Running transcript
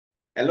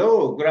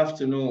Hello, good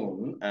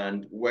afternoon,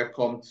 and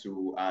welcome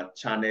to our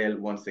channel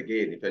once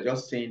again. If you're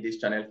just seeing this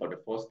channel for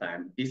the first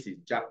time, this is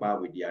Jackpa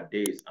with their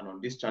days, and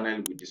on this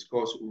channel, we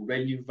discuss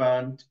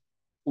relevant,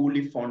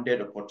 fully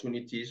funded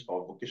opportunities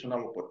or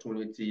vocational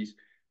opportunities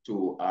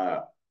to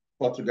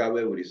Portugal,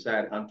 where we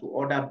reside, and to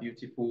other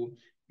beautiful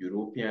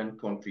European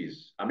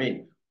countries. I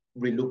mean,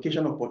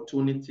 relocation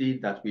opportunity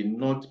that will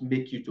not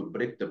make you to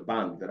break the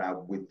bank, that are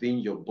within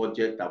your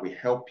budget, that will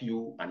help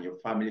you and your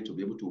family to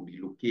be able to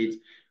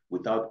relocate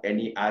without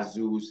any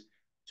azus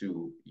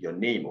to your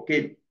name.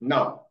 Okay,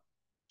 now,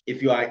 if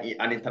you are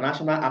an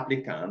international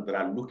applicant that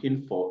are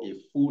looking for a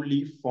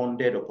fully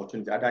funded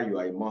opportunity, either you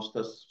are a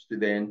master's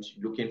student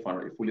looking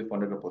for a fully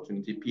funded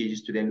opportunity, PhD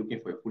student looking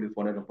for a fully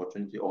funded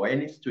opportunity, or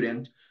any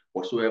student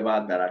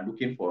whatsoever that are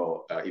looking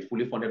for a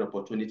fully funded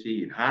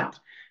opportunity in art,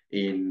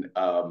 in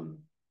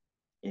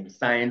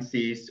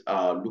sciences,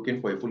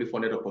 looking for a fully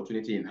funded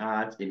opportunity in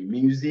art, in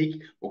music,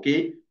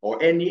 okay,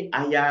 or any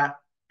higher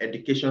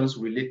educations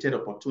related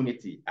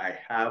opportunity, I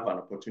have an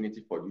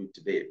opportunity for you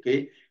today,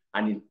 okay?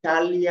 An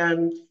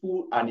Italian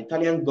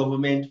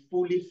government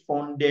fully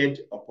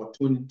funded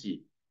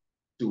opportunity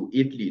to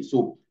Italy.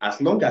 So as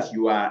long as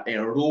you are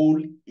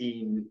enrolled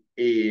in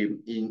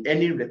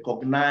any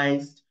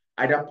recognized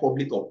either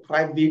public or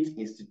private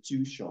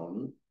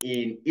institution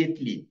in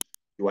Italy,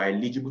 you are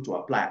eligible to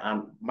apply.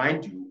 And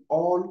mind you,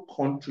 all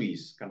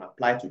countries can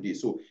apply to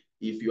this. So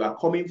if you are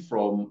coming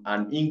from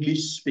an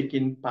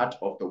English-speaking part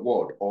of the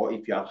world, or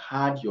if you have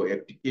had your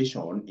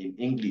education in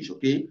English,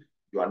 okay,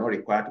 you are not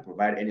required to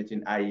provide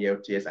anything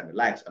IELTS and the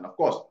likes. And of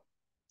course,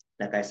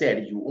 like I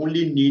said, you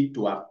only need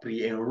to have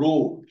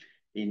pre-enrolled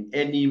in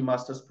any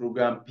master's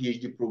program,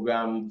 PhD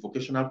program,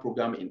 vocational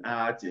program in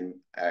art, in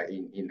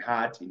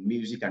art, in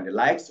music, and the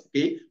likes.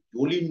 Okay,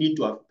 you only need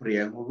to have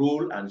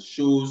pre-enrolled and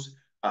shows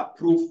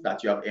proof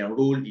that you have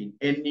enrolled in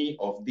any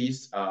of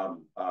these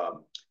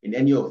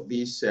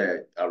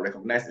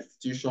recognized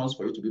institutions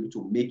for you to be able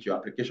to make your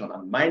application.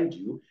 And mind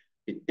you,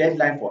 the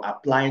deadline for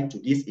applying to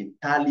this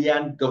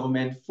Italian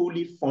government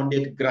fully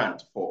funded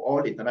grant for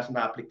all international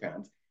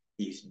applicants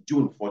is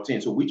June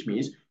 14. So which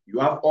means you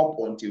have up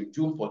until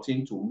June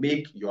 14 to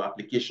make your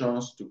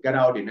applications, to get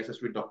out the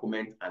necessary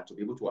documents, and to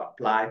be able to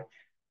apply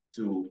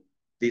to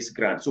this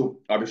grant. So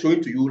I'll be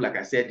showing to you, like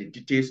I said, the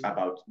details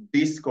about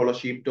this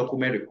scholarship,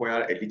 document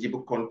required,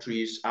 eligible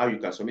countries, how you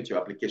can submit your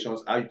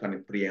applications, how you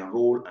can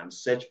pre-enroll and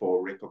search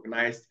for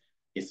recognized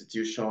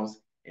institutions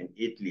in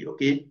Italy,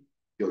 okay?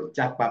 Your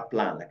jackpot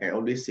plan, like I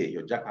always say,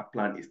 your jackpot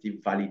plan is still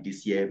valid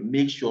this year.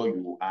 Make sure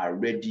you are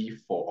ready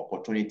for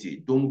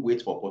opportunity. Don't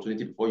wait for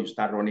opportunity before you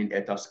start running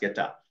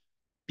scatter.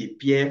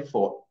 Prepare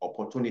for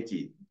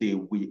opportunity. They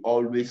will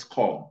always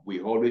come.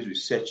 We always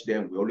research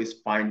them. We always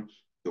find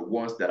the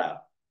ones that are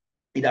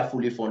either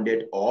fully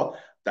funded or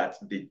that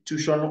the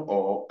tuition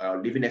or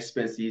living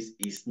expenses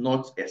is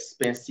not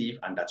expensive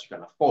and that you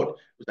can afford.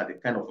 Those are the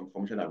kind of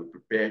information that we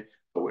prepare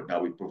or that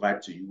we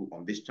provide to you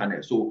on this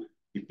channel. So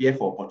prepare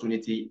for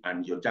opportunity,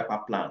 and your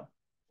JAPA plan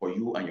for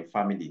you and your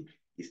family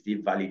is still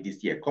valid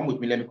this year. Come with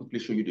me. Let me quickly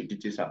show you the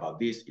details about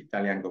this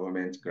Italian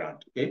government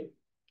grant. Okay.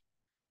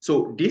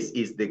 So this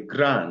is the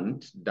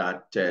grant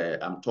that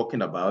I'm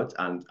talking about.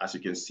 And as you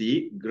can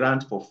see,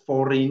 grant for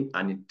foreign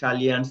and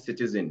Italian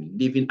citizens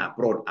living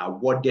abroad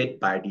awarded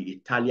by the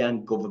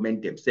Italian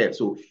government themselves.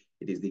 So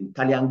it is the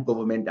Italian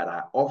government that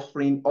are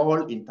offering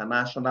all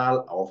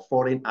international or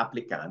foreign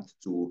applicants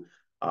to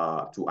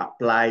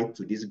apply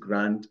to this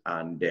grant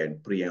and then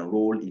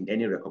pre-enroll in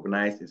any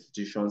recognized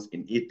institutions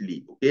in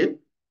Italy, okay?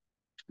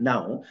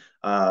 Now,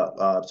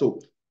 so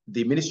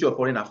the Ministry of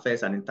Foreign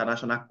Affairs and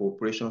International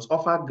Cooperations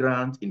offer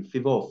grants in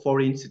favor of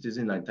foreign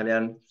citizens and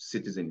Italian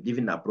citizens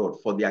living abroad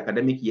for the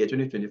academic year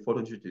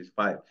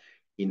 2024-2025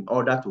 in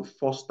order to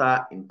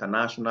foster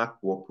international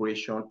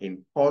cooperation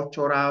in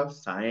cultural,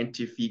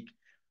 scientific,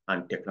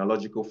 and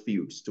technological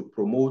fields, to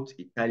promote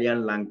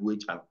Italian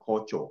language and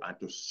culture, and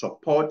to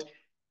support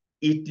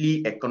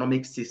Italy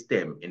economic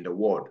system in the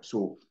world.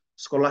 So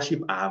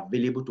scholarships are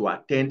available to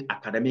attend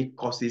academic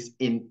courses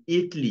in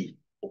Italy,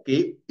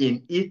 okay,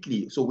 in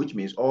Italy. So which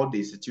means all the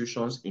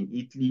institutions in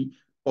Italy,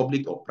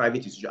 public or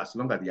private institutions, as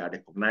long as they are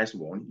recognized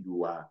one,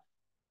 you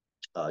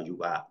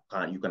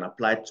can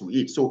apply to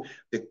it. So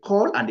the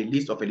call and the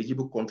list of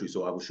eligible countries.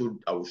 So I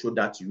will show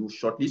that to you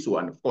shortly. So,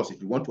 and of course,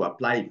 if you want to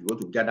apply, if you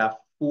want to gather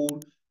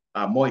full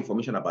more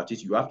information about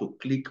it, you have to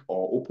click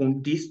or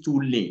open these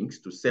two links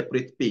to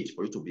separate page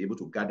for you to be able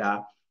to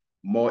gather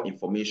more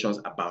information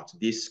about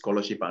this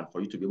scholarship and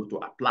for you to be able to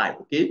apply.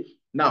 Okay.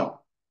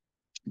 Now,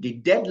 the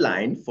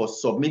deadline for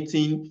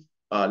submitting,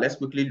 let's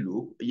quickly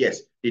look.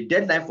 Yes, the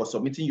deadline for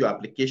submitting your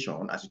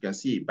application, as you can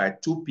see, by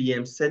 2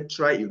 p.m.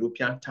 Central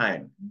European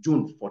Time,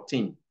 June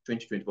 14,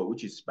 2024,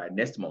 which is by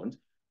next month.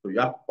 So you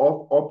have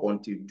up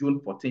until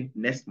June 14th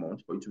next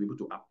month for you to be able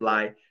to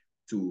apply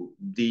to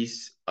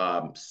this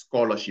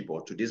scholarship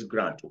or to this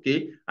grant,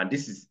 okay? And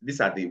these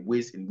are the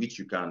ways in which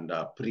you can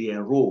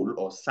pre-enroll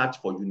or search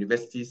for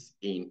universities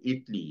in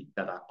Italy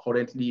that are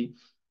currently,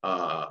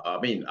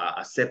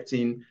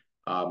 accepting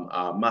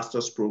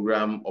master's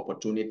program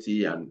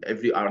opportunity and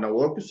every other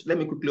work. Let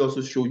me quickly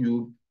also show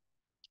you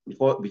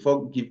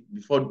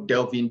before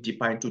delving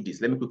deeper into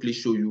this, let me quickly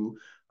show you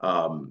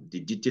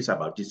the details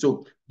about this.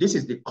 So this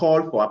is the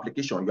call for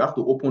application. You have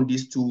to open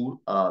this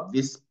tool,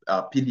 this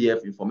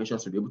PDF information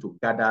to be able to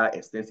gather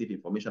extensive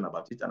information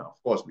about it. And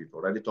of course, we've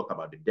already talked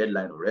about the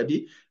deadline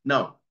already.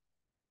 Now,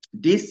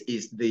 this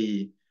is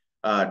the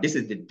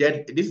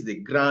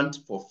grant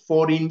for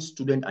foreign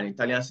student and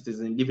Italian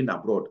citizens living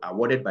abroad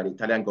awarded by the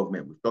Italian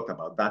government. We've talked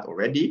about that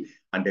already.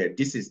 And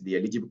this is the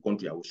eligible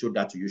country. I will show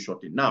that to you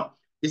shortly. Now,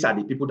 these are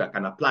the people that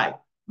can apply.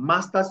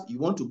 Masters, you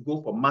want to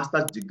go for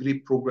master's degree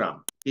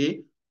program,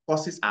 okay?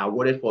 Courses are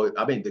awarded for,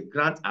 the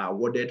grants are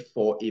awarded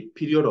for a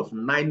period of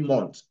 9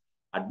 months.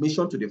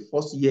 Admission to the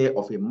first year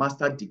of a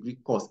master's degree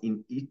course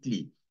in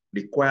Italy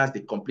requires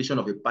the completion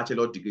of a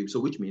bachelor degree. So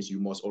which means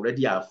you must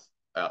already have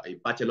a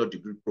bachelor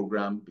degree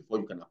program before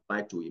you can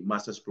apply to a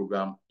master's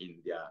program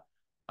in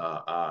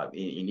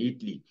in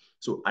Italy.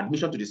 So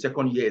admission to the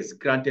second year is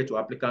granted to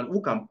applicants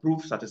who can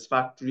prove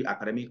satisfactory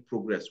academic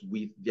progress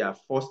with their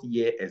first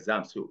year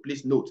exam. So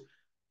please note,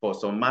 for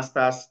some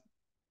master's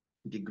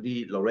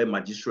degree, laureate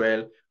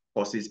magistral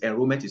courses,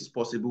 enrollment is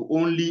possible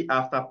only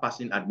after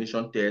passing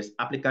admission tests.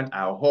 Applicants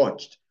are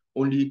urged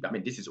only,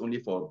 this is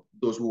only for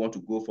those who want to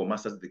go for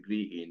master's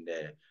degree in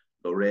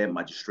laureate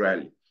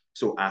magistral.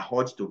 So are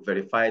urged to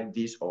verify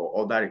this or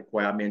other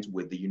requirements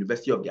with the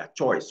university of their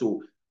choice.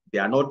 So they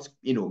are not,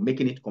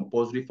 making it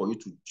compulsory for you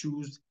to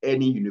choose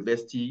any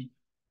university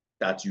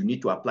that you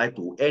need to apply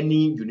to.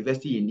 Any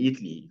university in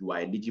Italy, you are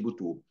eligible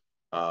to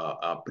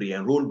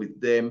pre-enroll with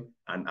them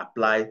and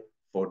apply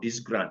for this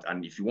grant.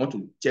 And if you want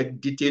to check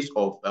details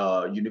of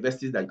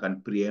universities that you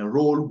can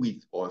pre-enroll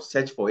with or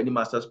search for any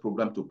master's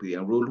program to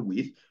pre-enroll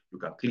with, you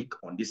can click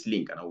on this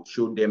link and I will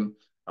show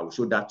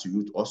that to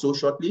you also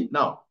shortly.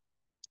 Now,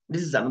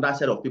 this is another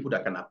set of people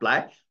that can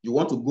apply. You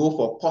want to go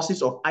for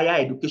courses of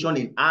higher education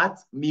in art,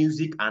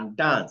 music, and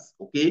dance,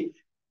 okay?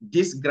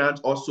 This grant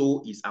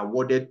also is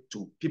awarded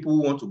to people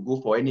who want to go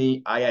for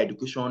any higher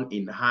education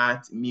in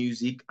art,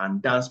 music,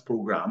 and dance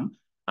program,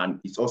 and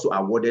it's also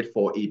awarded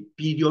for a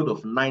period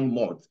of 9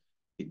 months.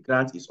 The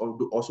grant is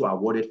also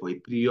awarded for a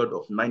period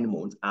of 9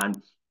 months,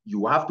 and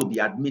you have to be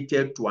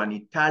admitted to an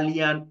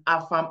Italian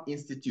AFAM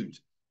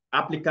institute.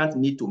 Applicants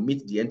need to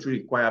meet the entry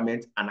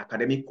requirements and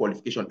academic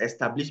qualification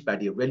established by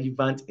the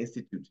relevant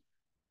institute.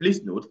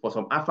 Please note, for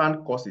some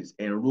AFAM courses,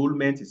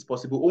 enrollment is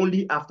possible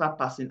only after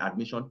passing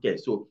admission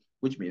tests. So,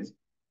 which means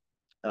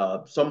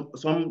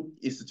some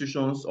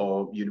institutions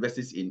or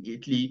universities in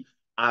Italy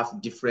have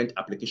different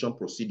application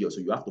procedures.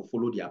 So you have to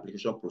follow the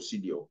application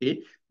procedure,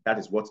 okay? That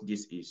is what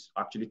this is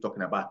actually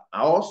talking about.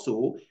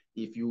 Also,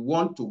 if you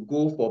want to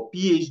go for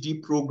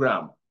PhD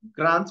program,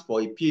 grants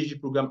for a PhD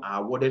program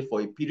are awarded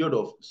for a period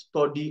of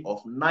study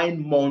of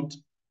 9 months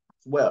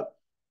as well.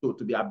 So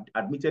to be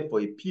admitted for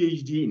a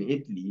PhD in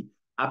Italy,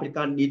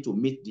 applicants need to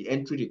meet the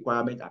entry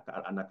requirement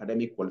and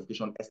academic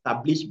qualification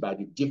established by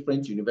the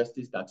different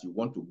universities that you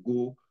want to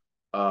go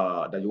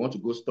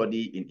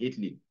study in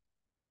Italy.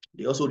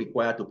 They also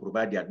require to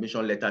provide the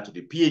admission letter to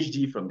the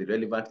PhD from the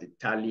relevant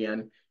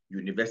Italian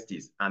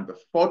universities. And the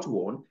fourth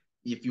one,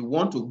 if you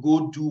want to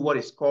go do what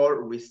is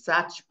called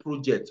research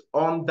project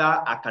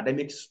under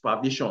academic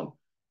supervision,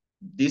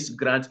 this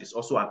grant is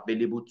also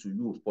available to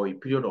you for a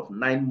period of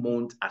 9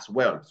 months as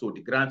well. So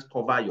the grant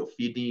covers your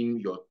feeding,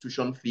 your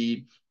tuition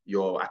fee,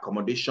 your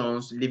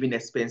accommodations, living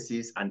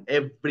expenses, and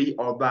every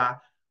other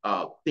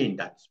thing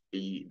that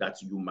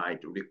you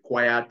might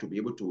require to be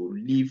able to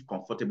live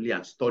comfortably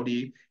and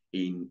study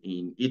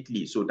in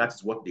Italy. So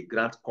that's what the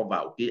grant cover.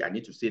 Okay, I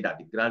need to say that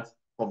the grant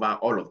cover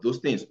all of those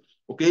things.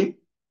 Okay,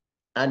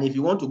 and if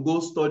you want to go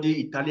study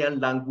Italian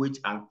language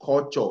and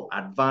culture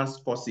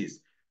advanced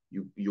courses,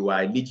 you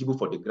are eligible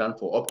for the grant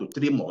for up to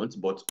 3 months.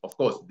 But of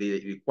course,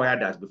 they require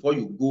that before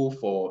you go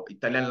for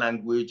Italian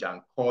language and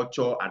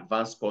culture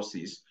advanced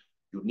courses,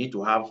 you need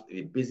to have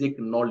a basic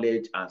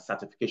knowledge and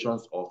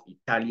certifications of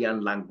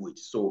Italian language.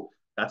 So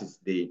that is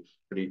the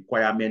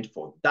requirement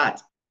for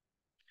that.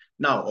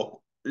 Now,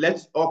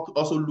 let's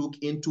also look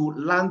into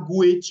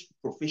language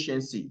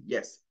proficiency.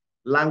 Yes,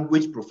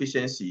 language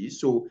proficiency.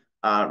 So,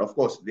 of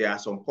course, there are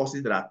some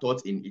courses that are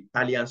taught in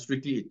Italian,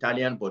 strictly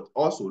Italian, but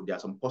also there are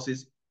some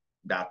courses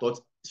that are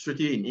taught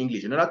strictly in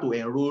English. In order to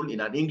enroll in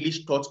an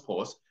English taught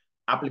course,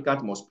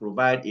 applicants must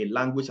provide a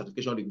language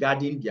certification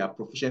regarding their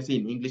proficiency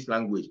in English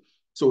language.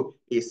 So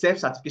a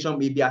self-certification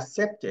may be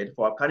accepted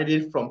for a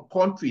candidate from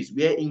countries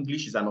where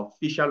English is an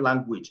official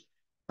language.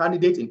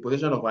 Candidates in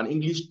possession of an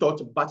English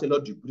taught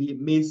bachelor degree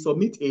may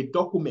submit a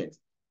document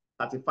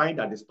certifying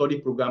that the study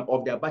program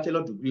of their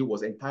bachelor degree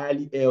was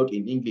entirely held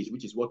in English,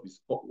 which is what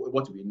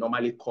we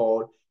normally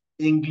call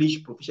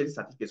English proficiency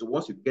certificate. So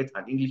once you get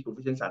an English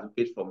proficiency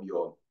certificate from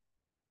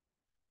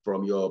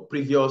your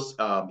previous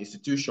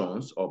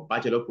institutions or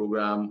bachelor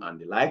program and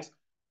the likes,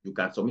 you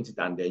can submit it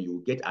and then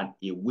you get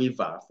a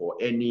waiver for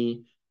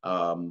any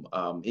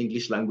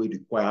English language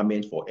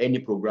requirement for any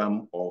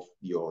program of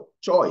your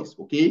choice,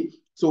 okay?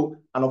 So,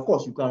 and of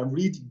course, you can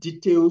read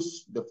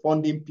details, the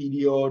funding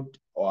period,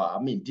 or I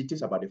mean,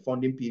 details about the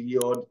funding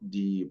period,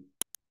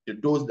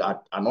 those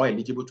that are not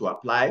eligible to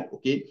apply,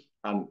 okay?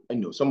 And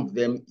some of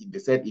them, they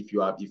said if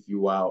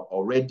you are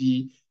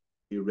already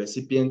a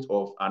recipient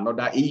of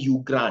another EU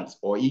grant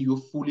or EU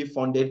fully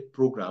funded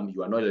program,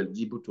 you are not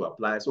eligible to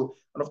apply. So,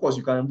 and of course,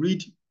 you can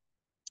read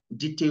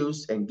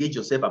details, engage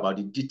yourself about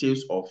the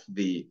details of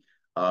the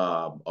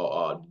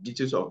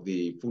details of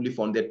the fully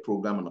funded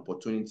program and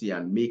opportunity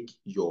and make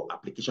your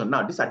application.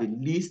 Now, these are the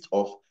list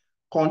of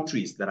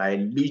countries that are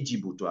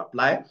eligible to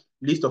apply,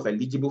 list of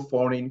eligible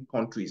foreign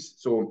countries.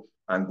 So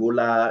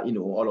Angola,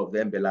 all of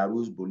them,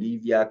 Belarus,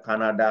 Bolivia,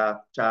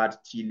 Canada, Chad,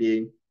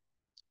 Chile,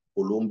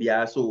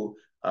 Colombia, so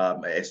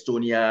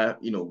Estonia,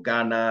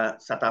 Ghana,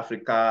 South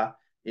Africa,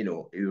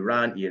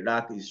 Iran,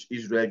 Iraq,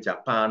 Israel,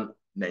 Japan,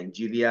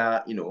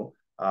 Nigeria,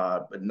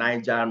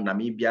 Niger,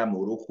 Namibia,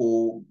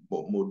 Morocco,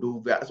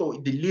 Moldova. So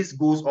the list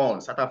goes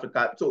on. South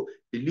Africa. So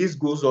the list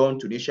goes on.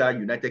 Tunisia,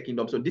 United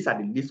Kingdom. So these are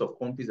the list of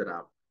countries that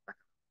are.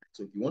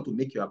 So if you want to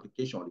make your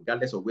application,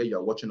 regardless of where you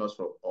are watching us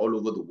from all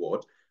over the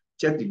world,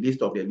 check the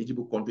list of the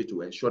eligible countries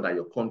to ensure that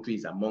your country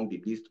is among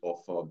the list of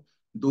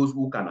those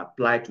who can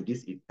apply to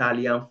this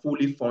Italian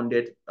fully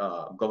funded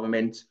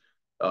government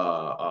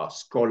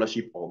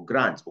scholarship or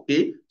grant.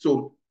 Okay,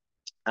 so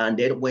and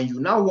then when you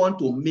now want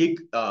to make,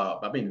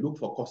 look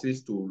for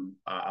courses to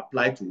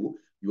apply to,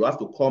 you have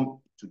to come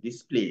to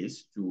this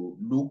place to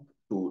look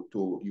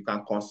you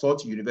can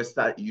consult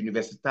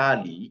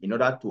universitarily in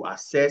order to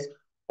assess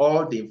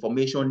all the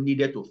information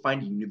needed to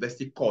find the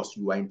university course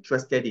you are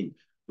interested in,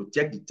 to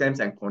check the terms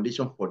and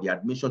conditions for the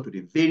admission to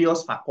the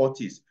various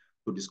faculties,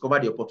 to discover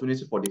the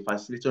opportunity for the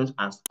facilitations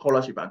and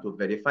scholarship, and to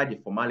verify the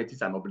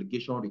formalities and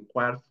obligations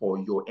required for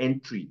your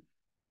entry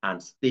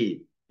and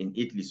stay in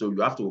Italy. So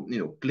you have to,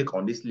 click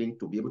on this link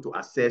to be able to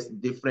access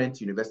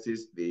different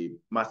universities, the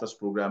master's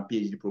program,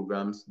 PhD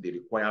programs, the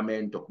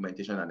requirement,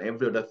 documentation, and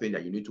every other thing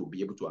that you need to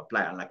be able to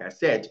apply. And like I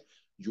said,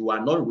 you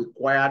are not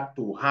required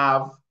to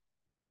have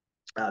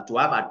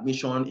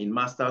admission in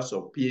master's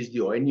or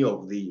PhD or any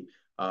of the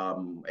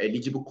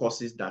eligible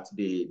courses that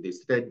they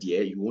said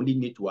there. You only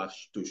need to have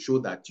to show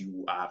that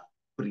you are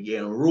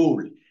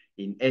pre-enrolled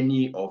in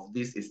any of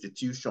these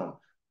institutions.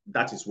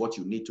 That is what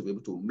you need to be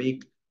able to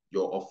make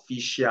your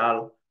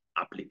official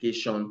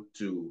application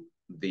to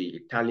the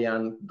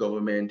Italian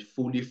government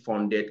fully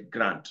funded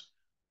grant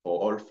for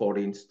all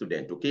foreign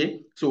students,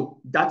 okay?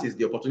 So that is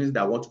the opportunity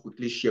that I want to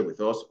quickly share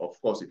with us.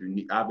 Of course, if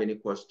you have any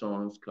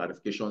questions,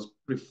 clarifications,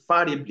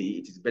 preferably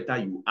it is better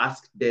you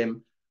ask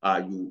them,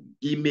 you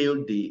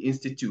email the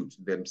institute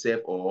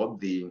themselves or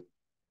the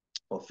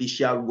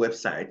official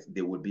website.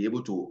 They will be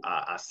able to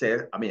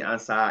answer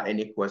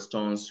any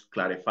questions,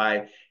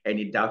 clarify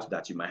any doubts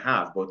that you might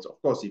have. But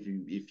of course, if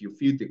you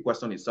feel the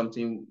question is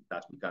something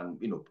that we can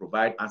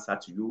provide answer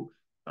to you,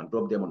 and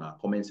drop them on our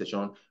comment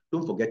section.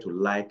 Don't forget to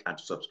like and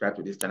to subscribe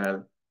to this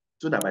channel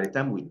so that by the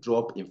time we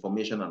drop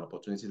information and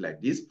opportunities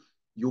like this,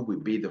 you will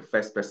be the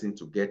first person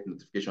to get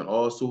notification.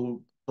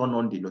 Also, turn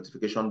on the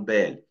notification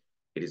bell.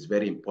 It is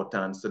very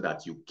important so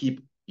that you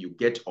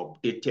get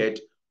updated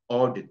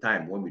all the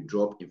time when we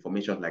drop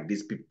information like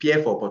this.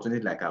 Prepare for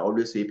opportunities. Like I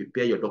always say,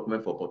 prepare your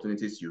document for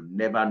opportunities. You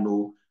never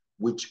know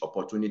which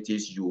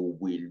opportunities you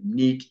will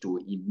need to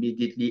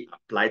immediately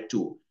apply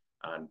to.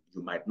 And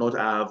you might not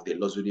have the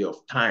luxury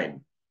of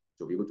time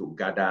to be able to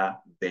gather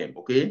them,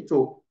 okay?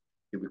 So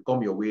it will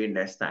come your way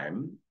next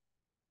time.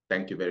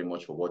 Thank you very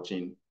much for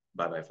watching.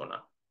 Bye-bye for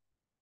now.